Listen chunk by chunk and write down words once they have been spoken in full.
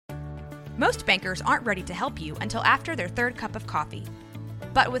Most bankers aren't ready to help you until after their third cup of coffee.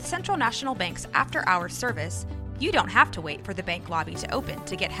 But with Central National Bank's after-hours service, you don't have to wait for the bank lobby to open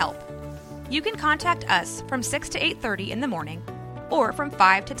to get help. You can contact us from 6 to 8:30 in the morning or from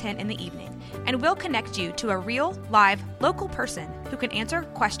 5 to 10 in the evening, and we'll connect you to a real, live, local person who can answer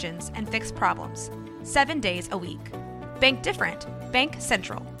questions and fix problems 7 days a week. Bank different. Bank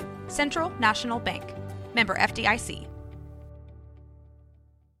Central. Central National Bank. Member FDIC.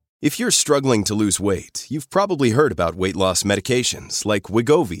 If you're struggling to lose weight, you've probably heard about weight loss medications like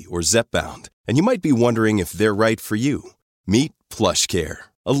Wegovy or Zepbound, and you might be wondering if they're right for you. Meet PlushCare,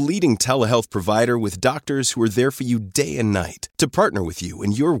 a leading telehealth provider with doctors who are there for you day and night to partner with you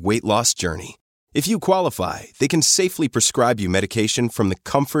in your weight loss journey. If you qualify, they can safely prescribe you medication from the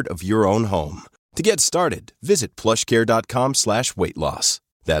comfort of your own home. To get started, visit plushcare.com/weight-loss.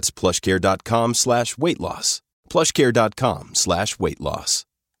 That's plushcare.com/weight-loss. plushcare.com/weight-loss.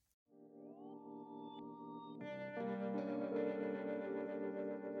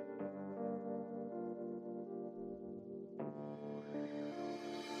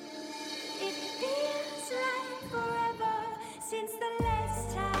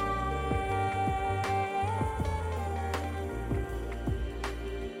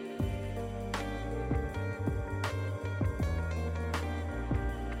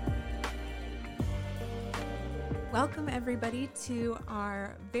 Welcome, everybody, to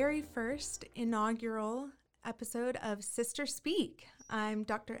our very first inaugural episode of Sister Speak. I'm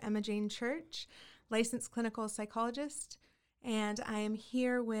Dr. Emma Jane Church, licensed clinical psychologist, and I am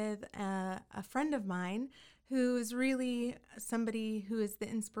here with a friend of mine who is really somebody who is the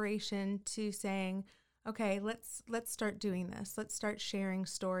inspiration to saying, okay, let's start doing this. Let's start sharing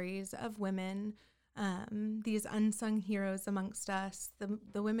stories of women, these unsung heroes amongst us,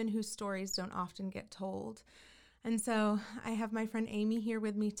 the women whose stories don't often get told. And so I have my friend Amy here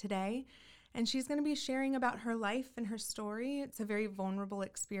with me today, and she's going to be sharing about her life and her story. It's a very vulnerable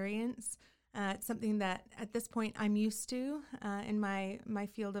experience. It's something that at this point I'm used to in my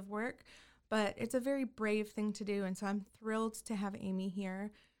field of work, but it's a very brave thing to do. And so I'm thrilled to have Amy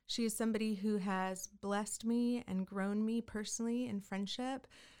here. She is somebody who has blessed me and grown me personally in friendship.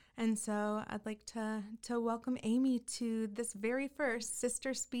 And so I'd like to welcome Amy to this very first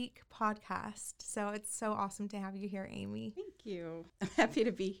Sister Speak podcast. So it's so awesome to have you here, Amy. Thank you. I'm happy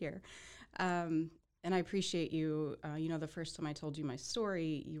to be here. And I appreciate you. The first time I told you my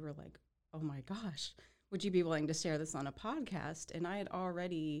story, you were like, oh my gosh, would you be willing to share this on a podcast? And I had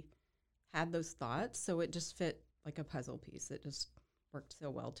already had those thoughts, so it just fit like a puzzle piece. It just worked so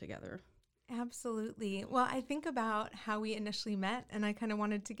well together. Absolutely. Well, I think about how we initially met, and I kind of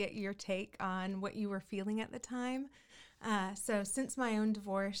wanted to get your take on what you were feeling at the time. So since my own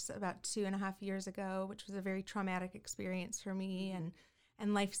divorce about 2.5 years ago, which was a very traumatic experience for me,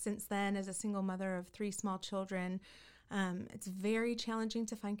 and life since then as a single mother of 3 small children, it's very challenging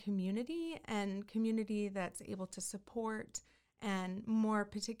to find community, and community that's able to support and more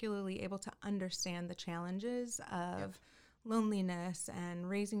particularly able to understand the challenges of loneliness and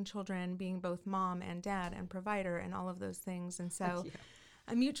raising children, being both mom and dad and provider and all of those things. And so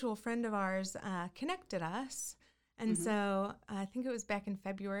a mutual friend of ours connected us. And so I think it was back in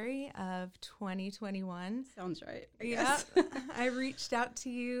February of 2021. Sounds right. Yeah. I reached out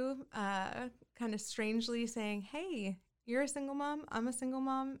to you kind of strangely saying, hey, you're a single mom. I'm a single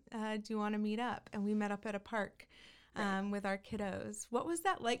mom. Do you want to meet up? And we met up at a park with our kiddos. What was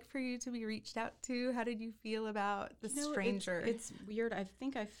that like for you to be reached out to? How did you feel about the stranger? It's weird. I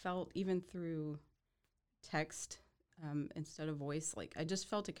think I felt even through text instead of voice, like I just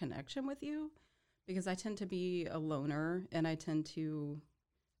felt a connection with you because I tend to be a loner and I tend to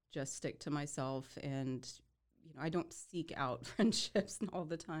just stick to myself and, I don't seek out friendships all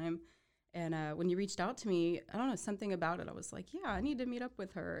the time. And when you reached out to me, I don't know, something about it. I was like, yeah, I need to meet up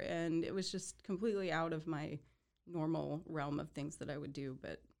with her. And it was just completely out of my normal realm of things that I would do.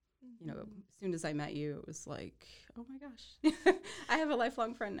 But, as soon as I met you, it was like, oh my gosh, I have a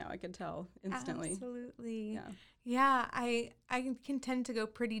lifelong friend now. I could tell instantly. Absolutely. Yeah. I can tend to go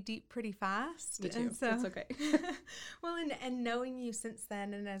pretty deep, pretty fast. Me too. And so, it's okay. Well, and knowing you since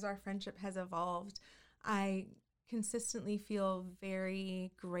then, and as our friendship has evolved, I consistently feel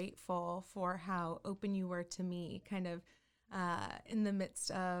very grateful for how open you were to me, kind of in the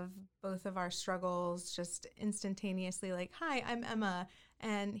midst of both of our struggles, just instantaneously like, hi, I'm Emma,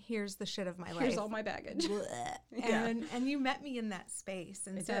 and here's the shit of my life. Here's all my baggage. And you met me in that space.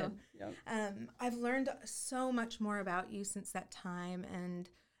 And I so did. Yep. I've learned so much more about you since that time, and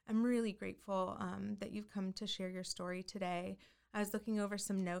I'm really grateful that you've come to share your story today. I was looking over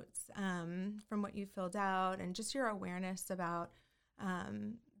some notes from what you filled out and just your awareness about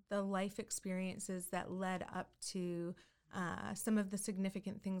the life experiences that led up to some of the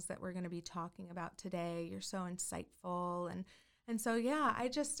significant things that we're going to be talking about today. You're so insightful. And so, yeah, I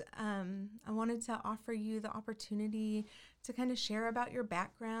just, I wanted to offer you the opportunity to kind of share about your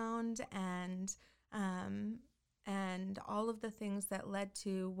background and all of the things that led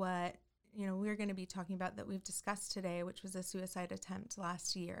to what, we're going to be talking about that we've discussed today, which was a suicide attempt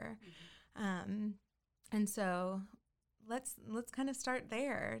last year. And so let's kind of start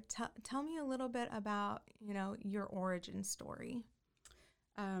there. Tell me a little bit about, your origin story.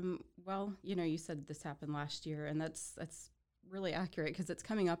 Well, you said this happened last year, and that's really accurate because it's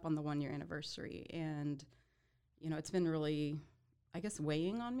coming up on the 1-year anniversary. And, it's been really, I guess,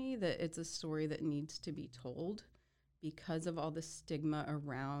 weighing on me that it's a story that needs to be told because of all the stigma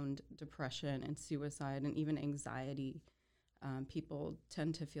around depression and suicide and even anxiety. People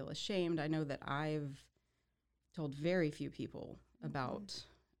tend to feel ashamed. I know that I've told very few people about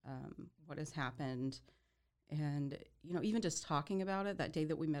what has happened. And, even just talking about it that day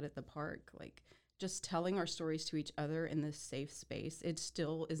that we met at the park, like just telling our stories to each other in this safe space, it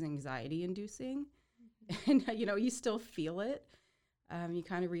still is anxiety inducing. And, you still feel it. You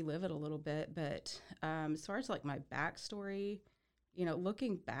kind of relive it a little bit. But as far as like my backstory,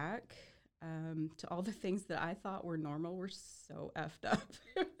 looking back to all the things that I thought were normal were so effed up.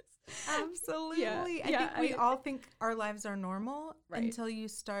 Absolutely. Yeah, I think we all think our lives are normal right. until you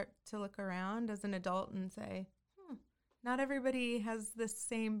start to look around as an adult and say, not everybody has the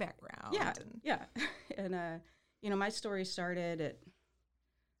same background. Yeah. And, my story started at,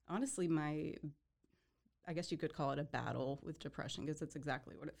 honestly, I guess you could call it a battle with depression because that's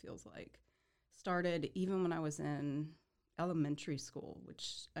exactly what it feels like. Started even when I was in elementary school,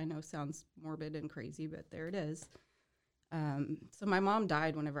 which I know sounds morbid and crazy, but there it is. So my mom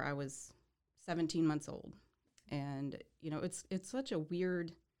died whenever I was 17 months old. And, it's such a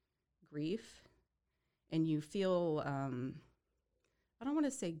weird grief. And you feel, I don't want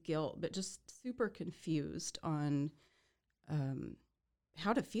to say guilt, but just super confused on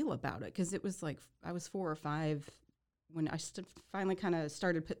how to feel about it. Because it was like I was 4 or 5 when I finally kind of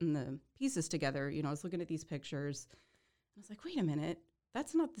started putting the pieces together. I was looking at these pictures. I was like, wait a minute.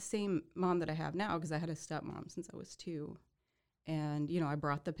 That's not the same mom that I have now because I had a stepmom since I was 2. And, I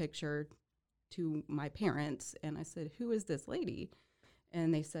brought the picture to my parents and I said, who is this lady?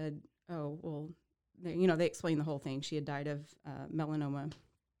 And they said, oh, well, they explained the whole thing. She had died of melanoma.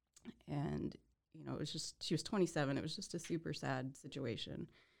 And, it was just, she was 27. It was just a super sad situation.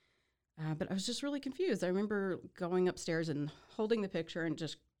 But I was just really confused. I remember going upstairs and holding the picture and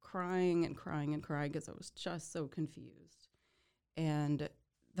just crying and crying and crying because I was just so confused. And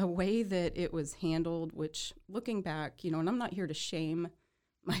the way that it was handled, which looking back, and I'm not here to shame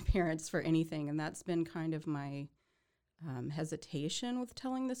my parents for anything, and that's been kind of my hesitation with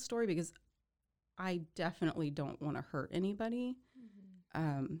telling this story because I definitely don't want to hurt anybody,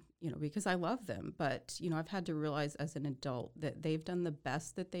 because I love them. But, I've had to realize as an adult that they've done the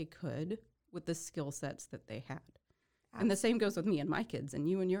best that they could with the skill sets that they had. Absolutely. And the same goes with me and my kids and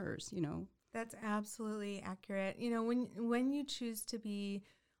you and yours, That's absolutely accurate. When you choose to be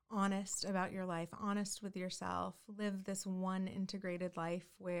honest about your life, honest with yourself, live this one integrated life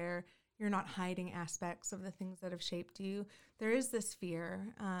where you're not hiding aspects of the things that have shaped you, there is this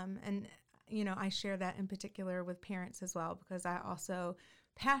fear. And I share that in particular with parents as well, because I also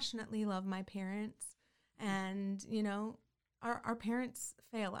passionately love my parents. And, our parents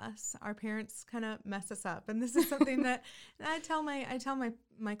fail us. Our parents kind of mess us up. And this is something that I tell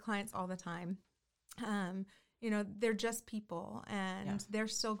my clients all the time. They're just people and they're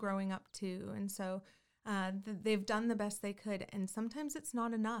still growing up too. And so they've done the best they could. And sometimes it's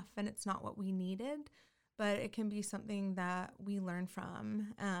not enough and it's not what we needed, but it can be something that we learn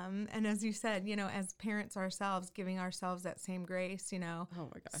from. And as you said, as parents ourselves, giving ourselves that same grace, oh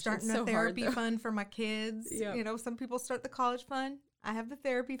my gosh, starting a therapy fund for my kids. Yep. Some people start the college fund. I have the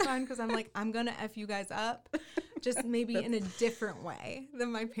therapy fund because I'm like, I'm going to F you guys up, just maybe in a different way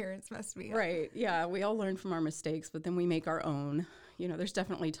than my parents messed me up. Right. Yeah. We all learn from our mistakes, but then we make our own. There's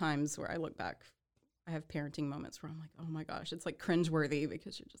definitely times where I look back. I have parenting moments where I'm like, oh my gosh, it's like cringeworthy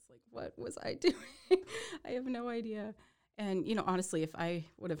because you're just like, what was I doing? I have no idea. And, honestly, if I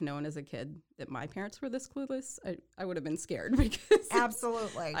would have known as a kid that my parents were this clueless, I would have been scared because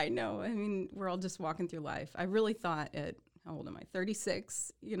absolutely. I know. I mean, we're all just walking through life. I really thought at, how old am I?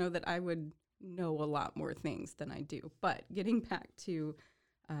 36, that I would know a lot more things than I do. But getting back to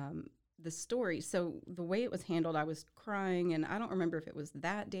the story, so the way it was handled, I was crying, and I don't remember if it was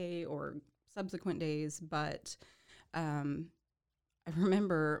that day or subsequent days, but I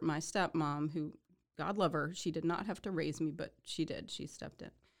remember my stepmom, who, God love her, she did not have to raise me, but she did. She stepped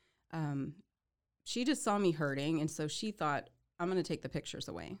in. she just saw me hurting. And so she thought, I'm going to take the pictures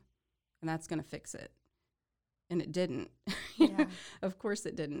away and that's going to fix it. And it didn't. Yeah. Of course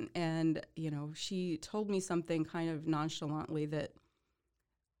it didn't. And, she told me something kind of nonchalantly that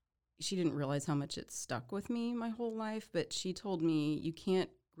she didn't realize how much it stuck with me my whole life. But she told me, you can't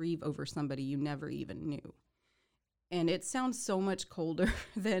grieve over somebody you never even knew. And it sounds so much colder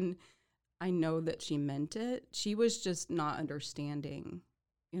than I know that she meant it. She was just not understanding.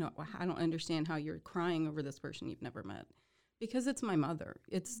 I don't understand how you're crying over this person you've never met, because it's my mother.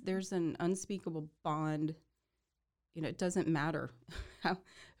 There's an unspeakable bond. It doesn't matter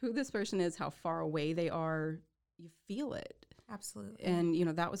who this person is, how far away they are, you feel it. Absolutely.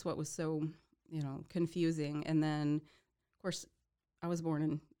 And, that was what was so, confusing. And then, of course, I was born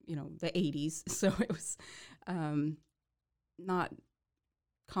in, the 80s. So it was not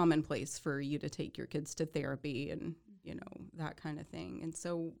commonplace for you to take your kids to therapy and, that kind of thing. And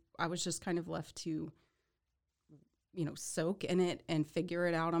so I was just kind of left to, soak in it and figure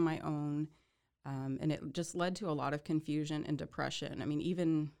it out on my own. And it just led to a lot of confusion and depression. I mean,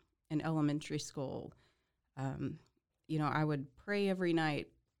 even in elementary school, I would pray every night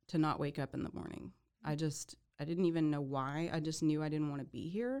to not wake up in the morning. I didn't even know why. I just knew I didn't want to be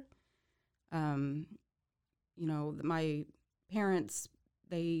here. My parents,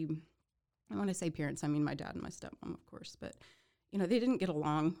 when I say parents, I mean my dad and my stepmom, of course, but, they didn't get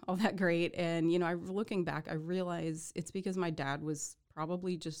along all that great. And, looking back, I realize it's because my dad was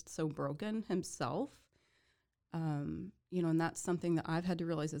probably just so broken himself. And that's something that I've had to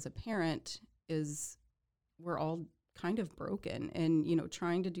realize as a parent is we're all kind of broken and,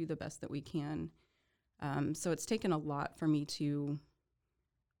 trying to do the best that we can. So it's taken a lot for me to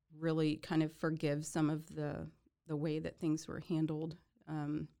really kind of forgive some of the way that things were handled.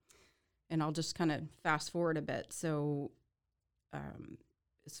 And I'll just kind of fast forward a bit. So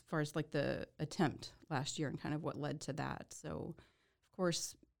as far as like the attempt last year and kind of what led to that. So, of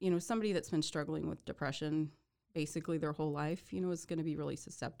course, somebody that's been struggling with depression basically their whole life, is going to be really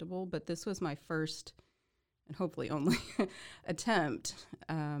susceptible. But this was my first and hopefully only attempt.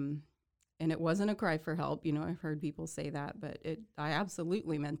 And it wasn't a cry for help. I've heard people say that, but I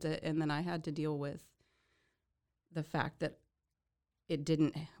absolutely meant it. And then I had to deal with the fact that it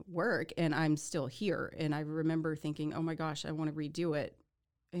didn't work and I'm still here. And I remember thinking, oh my gosh, I want to redo it.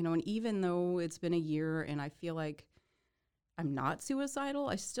 And even though it's been a year and I feel like I'm not suicidal,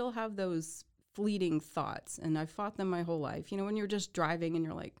 I still have those fleeting thoughts and I've fought them my whole life. When you're just driving and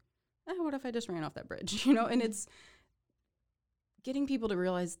you're like, what if I just ran off that bridge? And it's getting people to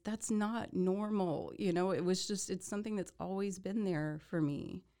realize that's not normal. It's something that's always been there for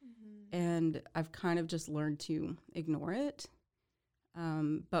me. Mm-hmm. And I've kind of just learned to ignore it.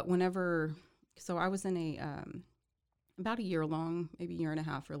 But so I was in a, about a year long, maybe year and a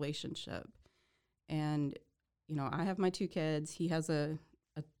half relationship. And, I have my 2 kids, he has a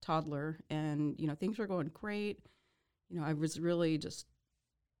toddler and, things were going great. I was really just,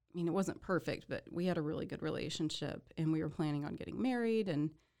 it wasn't perfect, but we had a really good relationship and we were planning on getting married.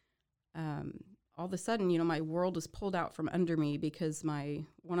 And, all of a sudden, my world was pulled out from under me because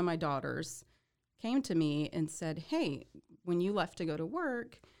one of my daughters came to me and said, hey, when you left to go to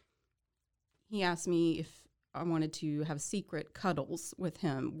work, he asked me if I wanted to have secret cuddles with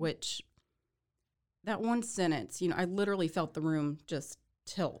him, which that one sentence, I literally felt the room just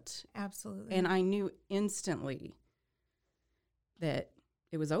tilt. Absolutely. And I knew instantly that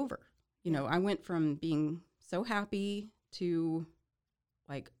it was over. I went from being so happy to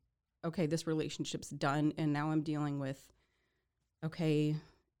like, okay, this relationship's done. And now I'm dealing with, okay,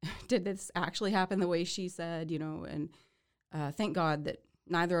 did this actually happen the way she said, and thank God that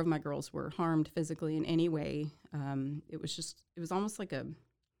neither of my girls were harmed physically in any way. It was almost like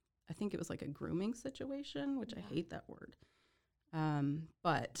I think it was like a grooming situation, which I hate that word.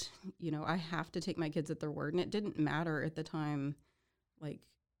 But, I have to take my kids at their word. And it didn't matter at the time, like,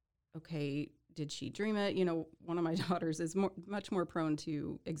 okay, did she dream it? One of my daughters is much more prone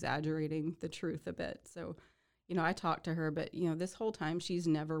to exaggerating the truth a bit. So, I talked to her, but, this whole time she's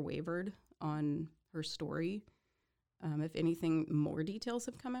never wavered on her story. If anything, more details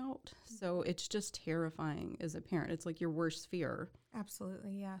have come out. So it's just terrifying as a parent. It's like your worst fear.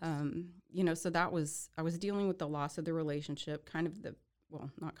 Absolutely, yes. So I was dealing with the loss of the relationship,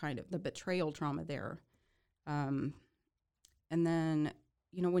 the betrayal trauma there. And then,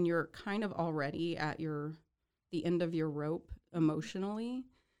 when you're kind of already at the end of your rope emotionally,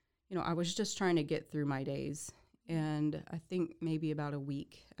 I was just trying to get through my days. And I think maybe about a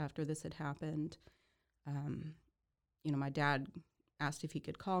week after this had happened, my dad asked if he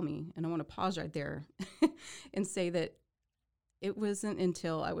could call me. And I want to pause right there and say that it wasn't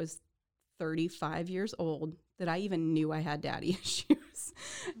until I was 35 years old that I even knew I had daddy issues.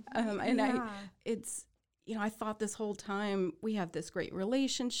 I thought this whole time we have this great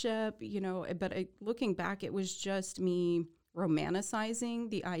relationship, but looking back, it was just me romanticizing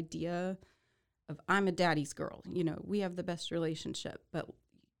the idea of I'm a daddy's girl. We have the best relationship. But,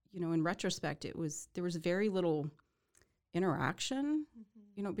 in retrospect, there was very little interaction,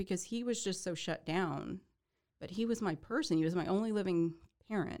 because he was just so shut down. But he was my person. He was my only living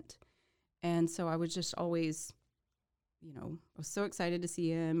parent. And so I was just always, I was so excited to see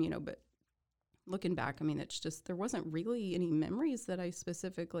him, but looking back, it's just, there wasn't really any memories that I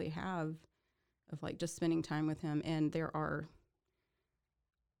specifically have of like just spending time with him. And there are,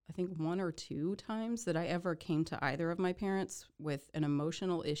 I think, 1 or 2 times that I ever came to either of my parents with an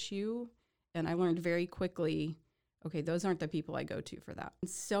emotional issue. And I learned very quickly, okay, those aren't the people I go to for that.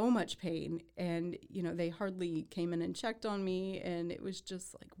 So much pain. And, they hardly came in and checked on me. And it was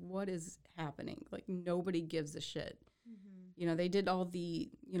just like, what is happening? Like, nobody gives a shit. They did all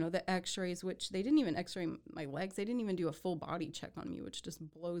the, the x-rays, which they didn't even x-ray my legs. They didn't even do a full body check on me, which just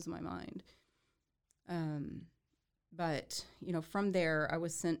blows my mind. But, from there, I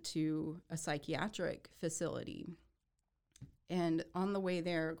was sent to a psychiatric facility. And on the way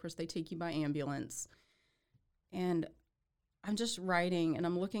there, of course, they take you by ambulance. And I'm just riding, and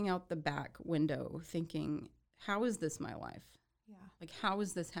I'm looking out the back window thinking, how is this my life? Yeah. Like, how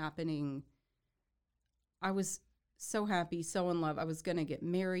is this happening? I was so happy, so in love. I was going to get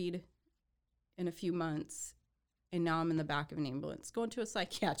married in a few months, and now I'm in the back of an ambulance going to a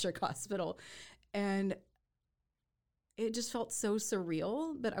psychiatric hospital. And it just felt so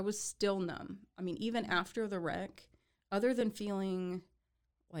surreal, but I was still numb. Even after the wreck, other than feeling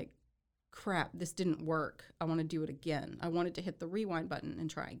like, crap, this didn't work, I want to do it again. I wanted to hit the rewind button and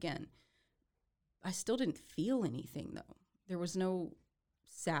try again. I still didn't feel anything, though. There was no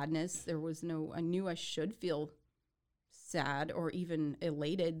sadness. I knew I should feel sad or even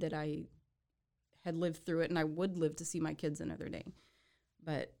elated that I had lived through it and I would live to see my kids another day.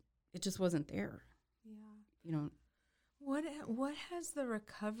 But it just wasn't there. Yeah. What has the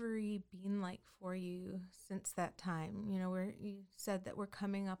recovery been like for you since that time? You said that we're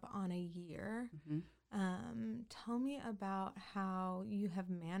coming up on a year. Tell me about how you have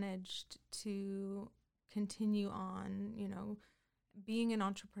managed to continue on, being an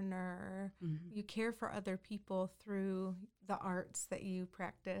entrepreneur. You care for other people through the arts that you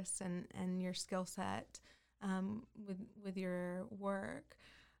practice and your skill set with your work.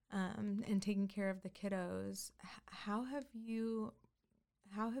 And taking care of the kiddos. How have you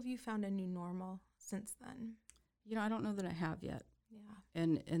found a new normal since then? I don't know that I have yet. Yeah.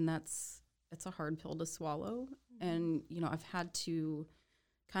 And it's a hard pill to swallow. And, I've had to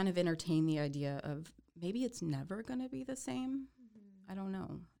kind of entertain the idea of maybe it's never going to be the same. I don't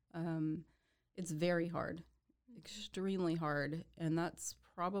know. It's very hard, extremely hard. And that's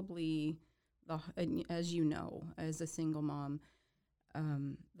probably, as you know, as a single mom,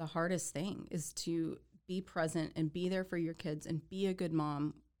 the hardest thing is to be present and be there for your kids and be a good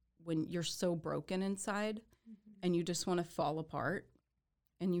mom when you're so broken inside and you just want to fall apart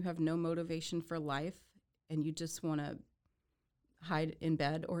and you have no motivation for life and you just want to hide in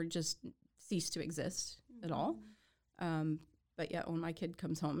bed or just cease to exist at all. But yeah, when my kid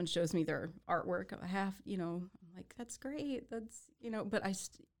comes home and shows me their artwork, I'm like, that's great. That's, but I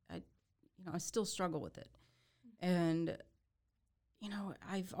still struggle with it. And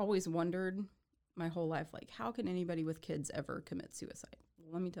I've always wondered my whole life, like, how can anybody with kids ever commit suicide?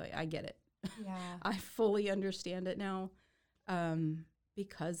 Well, let me tell you, I get it. Yeah. I fully understand it now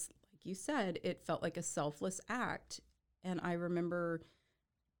because, like you said, it felt like a selfless act. And I remember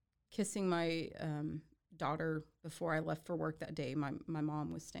kissing my daughter before I left for work that day. My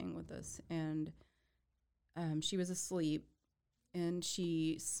mom was staying with us, and she was asleep, and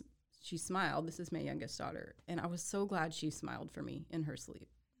she smiled. This is my youngest daughter. And I was so glad she smiled for me in her sleep.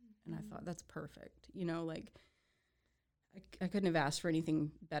 And I thought, that's perfect. I couldn't have asked for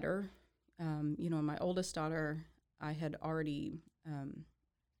anything better. My oldest daughter, I had already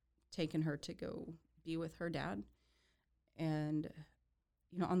taken her to go be with her dad. And,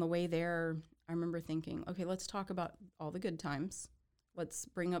 on the way there, I remember thinking, okay, let's talk about all the good times. Let's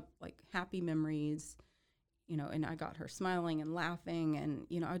bring up like happy memories. And I got her smiling and laughing, and,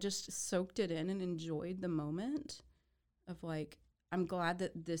 I just soaked it in and enjoyed the moment of like, I'm glad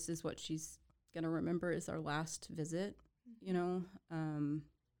that this is what she's going to remember as our last visit, and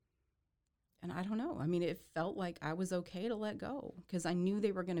I don't know. It felt like I was okay to let go because I knew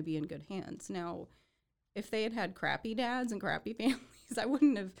they were going to be in good hands. Now, if they had had crappy dads and crappy families, I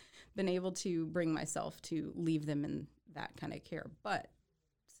wouldn't have been able to bring myself to leave them in that kind of care. But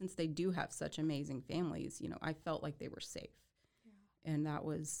since they do have such amazing families, I felt like they were safe. Yeah. And that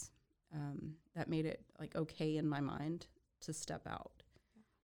was, that made it like okay in my mind to step out.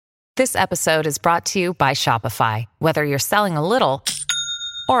 This episode is brought to you by Shopify. Whether you're selling a little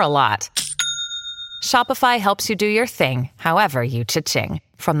or a lot, Shopify helps you do your thing, however you cha-ching.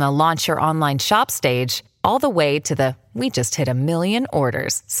 From the launch your online shop stage, all the way to the we just hit 1 million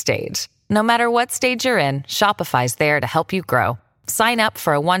orders stage. No matter what stage you're in, Shopify's there to help you grow. Sign up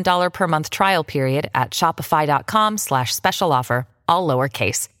for a $1 per month trial period at shopify.com/special offer, all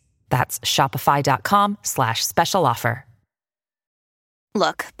lowercase. That's shopify.com/special offer.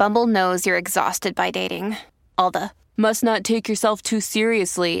 Look, Bumble knows you're exhausted by dating. All the must not take yourself too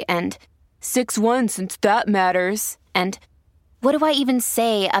seriously and 6'1" since that matters. And what do I even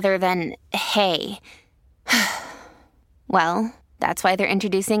say other than hey? Well, that's why they're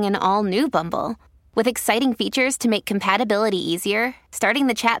introducing an all-new Bumble with exciting features to make compatibility easier, starting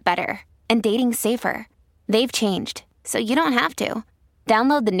the chat better, and dating safer. They've changed, so you don't have to.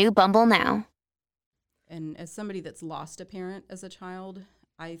 Download the new Bumble now. And as somebody that's lost a parent as a child,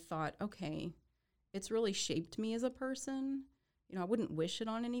 I thought, okay, it's really shaped me as a person. I wouldn't wish it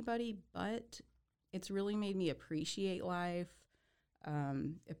on anybody, but it's really made me appreciate life,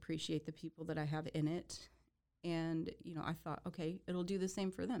 appreciate the people that I have in it. And, I thought, okay, it'll do the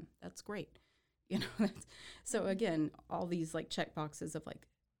same for them. That's great. So again, all these like check boxes of like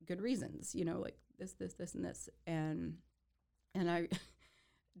good reasons, like this, and this. And I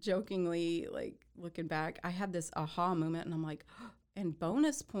jokingly, like looking back, I had this aha moment and I'm like, and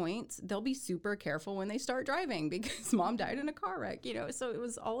bonus points, they'll be super careful when they start driving because mom died in a car wreck, So it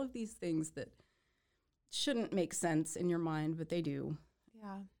was all of these things that shouldn't make sense in your mind, but they do.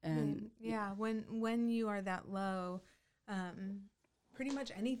 Yeah. And when you are that low, pretty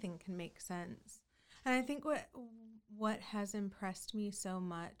much anything can make sense. And I think what has impressed me so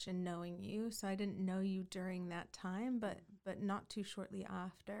much in knowing you, so I didn't know you during that time, but not too shortly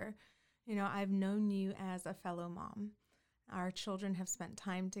after, I've known you as a fellow mom. Our children have spent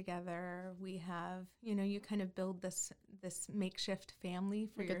time together. We have, you kind of build this makeshift family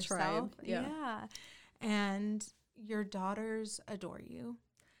for like yourself. A tribe. Yeah. And your daughters adore you.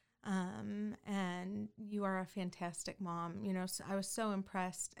 And you are a fantastic mom. So I was so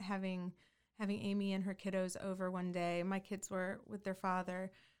impressed having Amy and her kiddos over one day. My kids were with their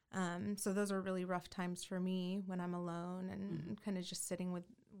father. So those are really rough times for me when I'm alone and kind of just sitting with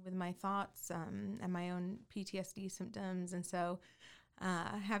my thoughts and my own PTSD symptoms. And so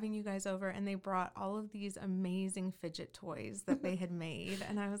having you guys over, and they brought all of these amazing fidget toys that they had made.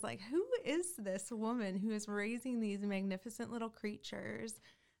 And I was like, who is this woman who is raising these magnificent little creatures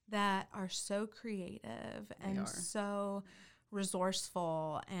that are so creative and so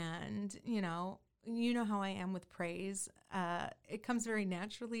resourceful? And, you know how I am with praise. It comes very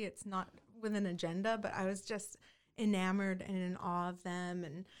naturally. It's not with an agenda, but I was just enamored and in awe of them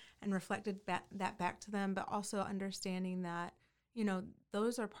and reflected that back to them, but also understanding that,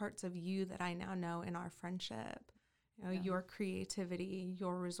 those are parts of you that I now know in our friendship. Your creativity,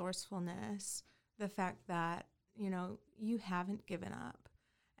 your resourcefulness, the fact that, you haven't given up.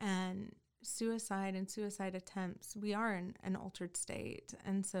 And suicide and suicide attempts, we are in an altered state.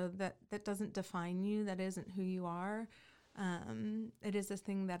 And so that doesn't define you. That isn't who you are. It is a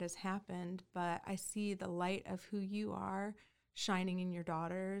thing that has happened, but I see the light of who you are shining in your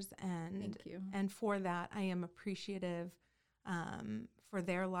daughters. And thank you. And for that, I am appreciative for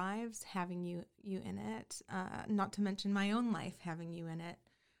their lives, having you in it, not to mention my own life, having you in it.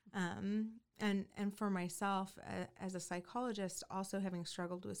 And for myself, as a psychologist, also having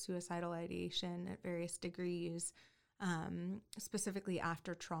struggled with suicidal ideation at various degrees, specifically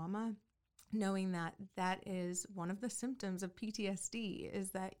after trauma, knowing that is one of the symptoms of PTSD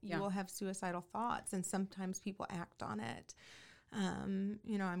is that you will have suicidal thoughts, and sometimes people act on it.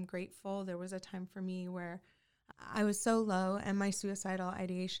 I'm grateful. There was a time for me where I was so low and my suicidal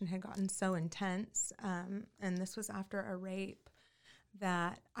ideation had gotten so intense, and this was after a rape,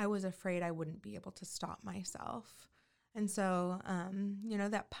 that I was afraid I wouldn't be able to stop myself. And so,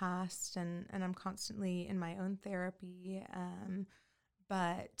 that passed, and I'm constantly in my own therapy.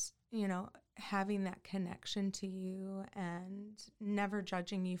 But, having that connection to you and never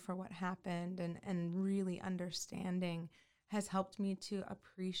judging you for what happened and really understanding has helped me to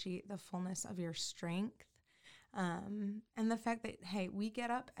appreciate the fullness of your strength. And the fact that, hey, we get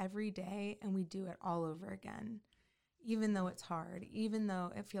up every day and we do it all over again. Even though it's hard, even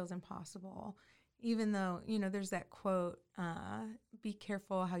though it feels impossible, even though, there's that quote, be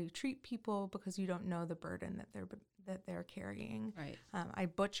careful how you treat people because you don't know the burden that that they're carrying. Right. I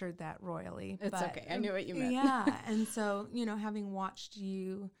butchered that royally. It's but, okay. I knew what you meant. Yeah. And so, having watched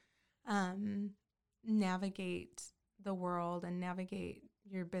you navigate the world and navigate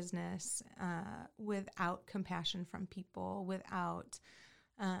your business without compassion from people, without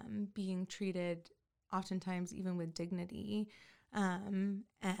being treated oftentimes even with dignity. And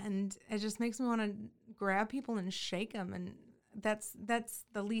it just makes me want to grab people and shake them. And that's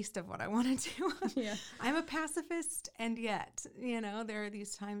the least of what I want to do. Yeah. I'm a pacifist. And yet, there are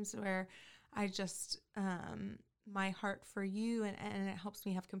these times where I just, my heart for you, and it helps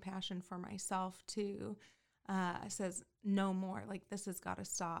me have compassion for myself too, says no more. Like, this has got to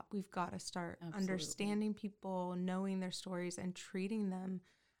stop. We've got to start understanding people, knowing their stories, and treating them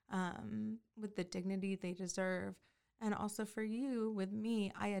with the dignity they deserve. And also for you, with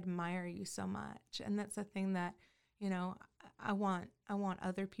me, I admire you so much. And that's a thing that, I want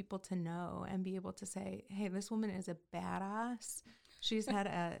other people to know and be able to say, hey, this woman is a badass. She's had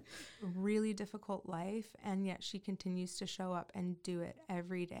a really difficult life, and yet she continues to show up and do it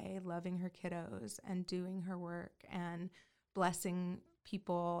every day, loving her kiddos and doing her work and blessing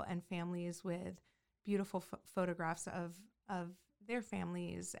people and families with beautiful photographs of their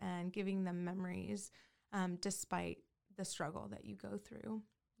families and giving them memories despite the struggle that you go through.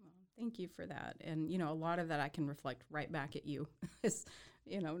 Well, thank you for that. And, a lot of that I can reflect right back at you. It's,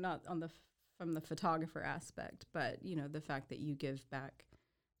 not on from the photographer aspect, but, the fact that you give back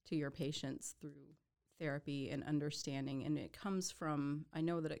to your patients through therapy and understanding. And I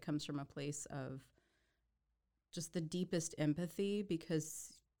know that it comes from a place of just the deepest empathy,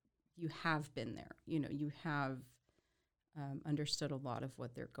 because you have been there, you have understood a lot of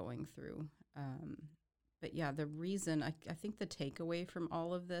what they're going through. But yeah, the reason I think the takeaway from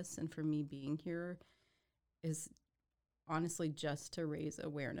all of this and for me being here is honestly just to raise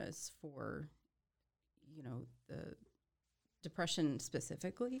awareness for, the depression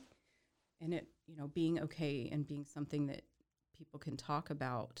specifically, and it, being okay and being something that people can talk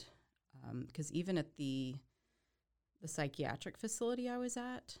about. Because even at the psychiatric facility I was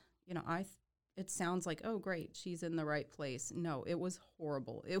at, it sounds like, oh, great, she's in the right place. No, it was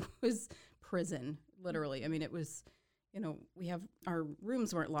horrible. It was prison, literally. I mean, it was, we have, our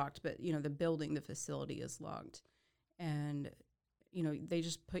rooms weren't locked, but, the facility is locked. And, they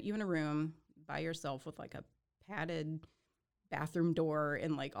just put you in a room by yourself with like a padded bathroom door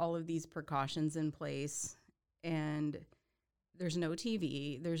and like all of these precautions in place. And there's no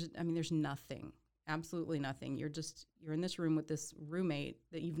TV. There's nothing. Absolutely nothing. You're in this room with this roommate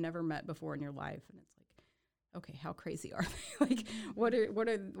that you've never met before in your life, and it's like, okay, how crazy are they? Like, what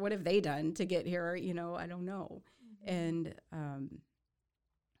have they done to get here? I don't know. Mm-hmm. And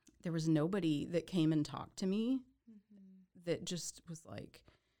there was nobody that came and talked to me that just was like,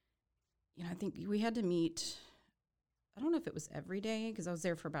 I think we had to meet. I don't know if it was every day, because I was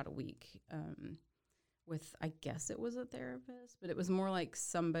there for about a week. With, I guess it was a therapist, but it was more like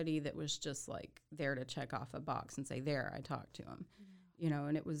somebody that was just like there to check off a box and say, there, I talked to him,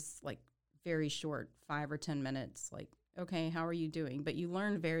 and it was like very short, 5 or 10 minutes, like, okay, how are you doing? But you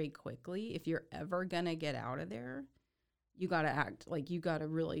learn very quickly, if you're ever going to get out of there, you got to act like, you got to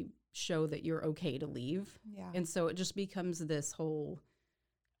really show that you're okay to leave. Yeah. And so it just becomes this whole,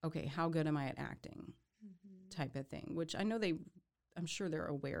 okay, how good am I at acting type of thing, which I'm sure they're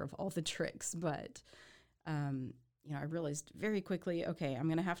aware of all the tricks, but I realized very quickly, okay, I'm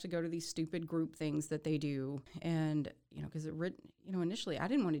going to have to go to these stupid group things that they do. And, because initially I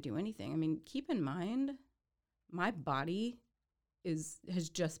didn't want to do anything. I mean, keep in mind, my body has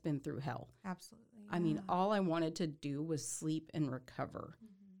just been through hell. Absolutely. Yeah. I mean, all I wanted to do was sleep and recover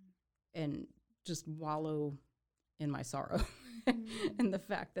and just wallow in my sorrow and the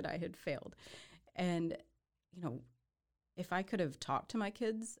fact that I had failed. And, if I could have talked to my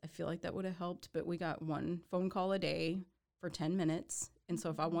kids, I feel like that would have helped. But we got one phone call a day for 10 minutes. And so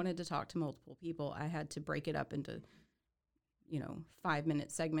if I wanted to talk to multiple people, I had to break it up into,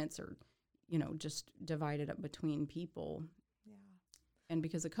 5-minute segments or, just divide it up between people. Yeah. And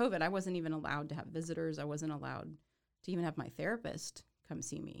because of COVID, I wasn't even allowed to have visitors. I wasn't allowed to even have my therapist come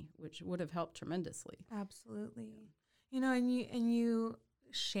see me, which would have helped tremendously. Absolutely. And you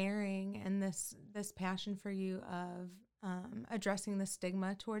sharing and this passion for you of addressing the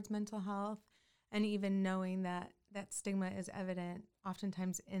stigma towards mental health, and even knowing that stigma is evident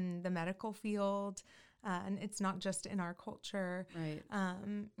oftentimes in the medical field, and it's not just in our culture. Right.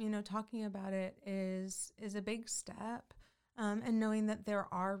 Talking about it is a big step, and knowing that there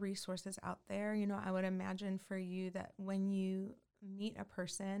are resources out there. I would imagine for you that when you meet a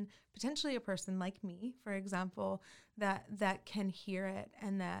person, potentially a person like me, for example, that can hear it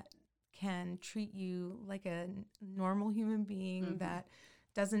and that can treat you like a normal human being, that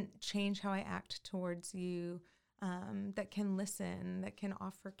doesn't change how I act towards you, that can listen, that can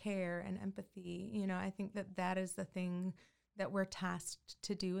offer care and empathy. You know, I think that that is the thing that we're tasked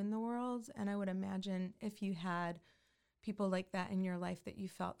to do in the world. And I would imagine if you had people like that in your life that you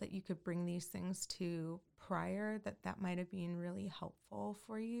felt that you could bring these things to prior, that might have been really helpful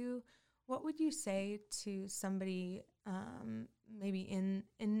for you. What would you say to somebody maybe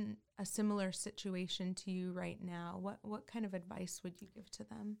in a similar situation to you right now? What kind of advice would you give to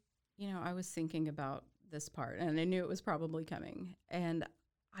them? You know, I was thinking about this part, and I knew it was probably coming, and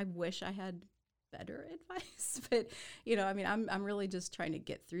I wish I had better advice. But, you know, I mean, I'm really just trying to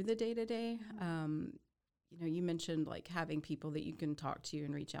get through the day-to-day. You know, you mentioned like having people that you can talk to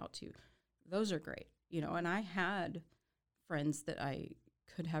and reach out to. Those are great, you know, and I had friends that I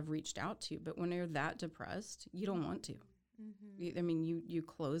could have reached out to, but when you're that depressed, you don't want to. I mean, you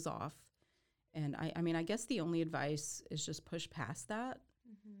close off. And I mean, I guess the only advice is just push past that,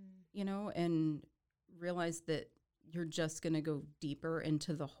 you know, and realize that you're just going to go deeper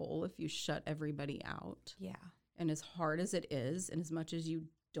into the hole if you shut everybody out. Yeah. And as hard as it is, and as much as you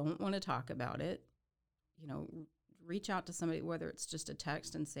don't want to talk about it, you know, reach out to somebody, whether it's just a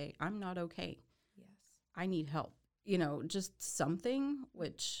text, and say, I'm not okay. Yes. I need help. You know, just something,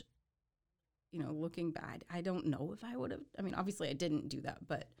 which, you know, looking back, I don't know if I would have. I mean, obviously I didn't do that,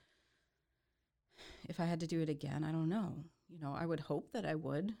 but if I had to do it again, I don't know. You know, I would hope that I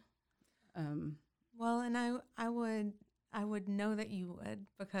would. Well, and I would know that you would,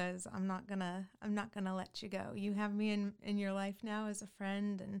 because I'm not gonna let you go. You have me in your life now as a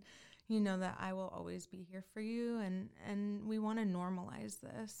friend, and you know that I will always be here for you. And we want to normalize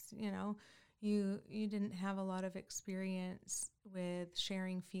this. You know, you didn't have a lot of experience with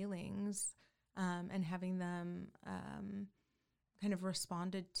sharing feelings, and having them kind of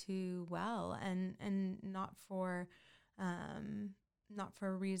responded to well, and not for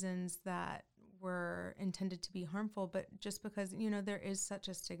reasons that were intended to be harmful, but just because, you know, there is such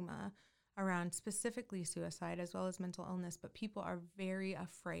a stigma around specifically suicide as well as mental illness, but people are very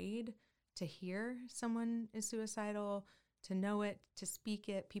afraid to hear someone is suicidal, to know it, to speak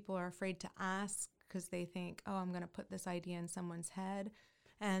it. People are afraid to ask because they think, oh, I'm going to put this idea in someone's head.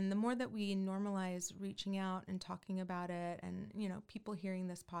 And the more that we normalize reaching out and talking about it, and, you know, people hearing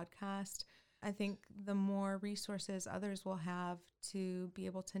this podcast, I think the more resources others will have to be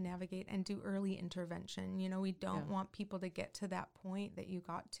able to navigate and do early intervention. You know, we don't want people to get to that point that you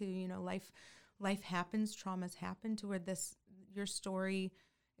got to. You know, life happens, traumas happen, to where your story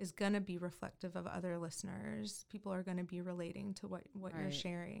is going to be reflective of other listeners. People are going to be relating to what you're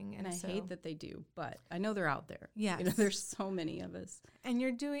sharing. And I hate that they do, but I know they're out there. Yes. You know, there's so many of us. And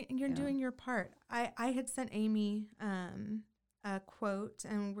you're doing your part. I had sent Amy a quote,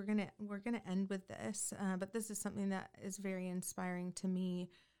 and we're gonna end with this. But this is something that is very inspiring to me.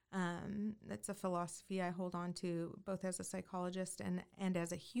 It's a philosophy I hold on to both as a psychologist and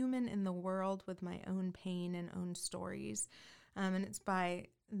as a human in the world with my own pain and own stories. And it's by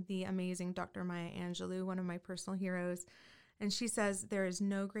the amazing Dr. Maya Angelou, one of my personal heroes. And she says, there is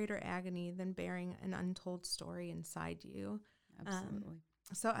no greater agony than bearing an untold story inside you. Absolutely.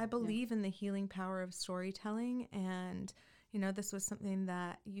 So I believe in the healing power of storytelling. And, you know, this was something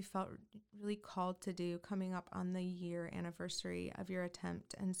that you felt really called to do coming up on the year anniversary of your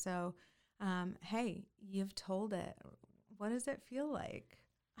attempt. And so, hey, you've told it. What does it feel like?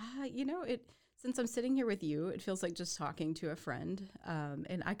 You know, since I'm sitting here with you, it feels like just talking to a friend.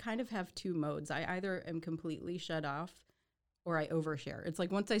 And I kind of have two modes. I either am completely shut off or I overshare. It's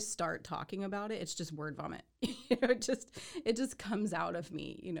like once I start talking about it, it's just word vomit. You know, it just comes out of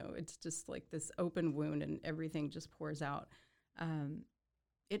me. You know, it's just like this open wound and everything just pours out.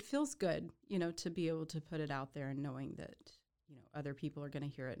 It feels good, you know, to be able to put it out there and knowing that, you know, other people are going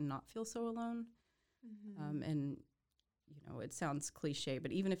to hear it and not feel so alone. Mm-hmm. And you know, it sounds cliche,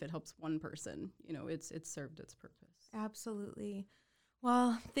 but even if it helps one person, you know, it's served its purpose. Absolutely.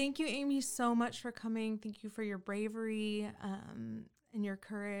 Well, thank you, Amy, so much for coming. Thank you for your bravery and your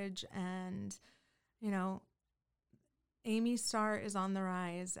courage. And, you know, Amy's star is on the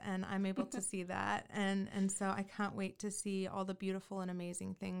rise, and I'm able to see that. And so I can't wait to see all the beautiful and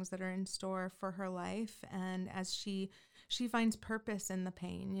amazing things that are in store for her life. And as she finds purpose in the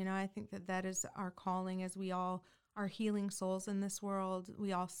pain, you know, I think that is our calling, as we all are healing souls in this world.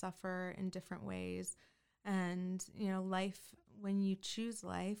 We all suffer in different ways. And, you know, life, when you choose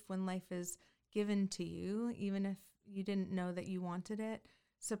life, when life is given to you, even if you didn't know that you wanted it,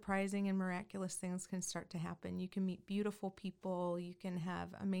 surprising and miraculous things can start to happen. You can meet beautiful people. You can have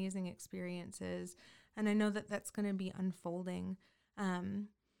amazing experiences. And I know that that's going to be unfolding.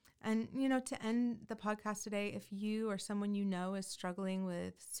 And, to end the podcast today, if you or someone you know is struggling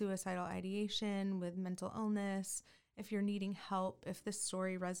with suicidal ideation, with mental illness, if you're needing help, if this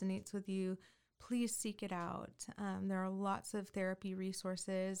story resonates with you, please seek it out. There are lots of therapy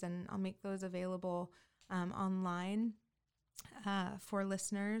resources, and I'll make those available online for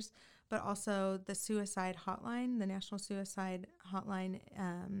listeners, but also the suicide hotline, the National Suicide Hotline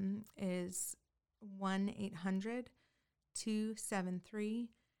is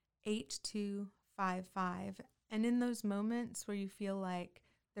 1-800-273-8255. And in those moments where you feel like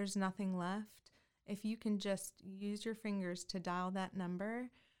there's nothing left, if you can just use your fingers to dial that number,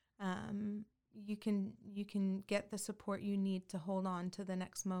 you can get the support you need to hold on to the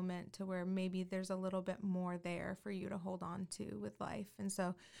next moment, to where maybe there's a little bit more there for you to hold on to with life. And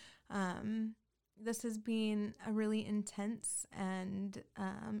so this has been a really intense and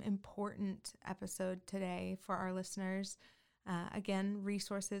important episode today for our listeners. Again,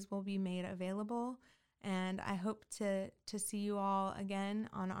 resources will be made available, and I hope to see you all again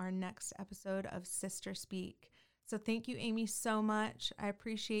on our next episode of Sister Speak. So thank you, Amy, so much. I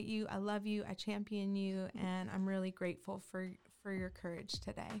appreciate you. I love you. I champion you. And I'm really grateful for your courage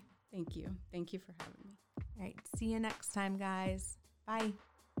today. Thank you. Thank you for having me. All right. See you next time, guys. Bye.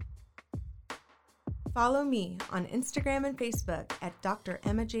 Follow me on Instagram and Facebook at Dr.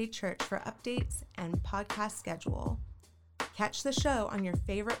 Emma J. Church for updates and podcast schedule. Catch the show on your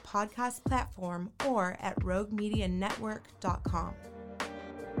favorite podcast platform or at roguemedianetwork.com.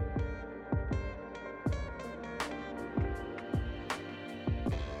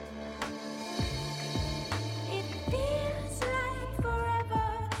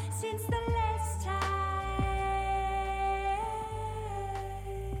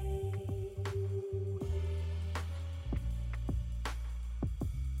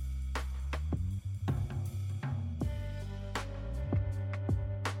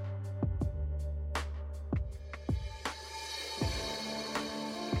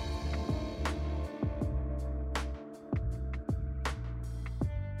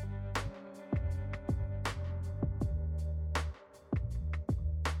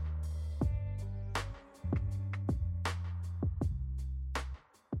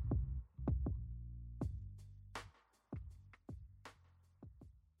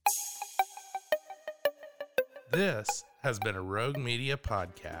 This has been a Rogue Media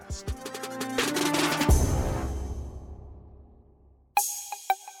podcast.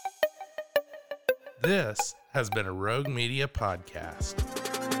 This has been a Rogue Media podcast.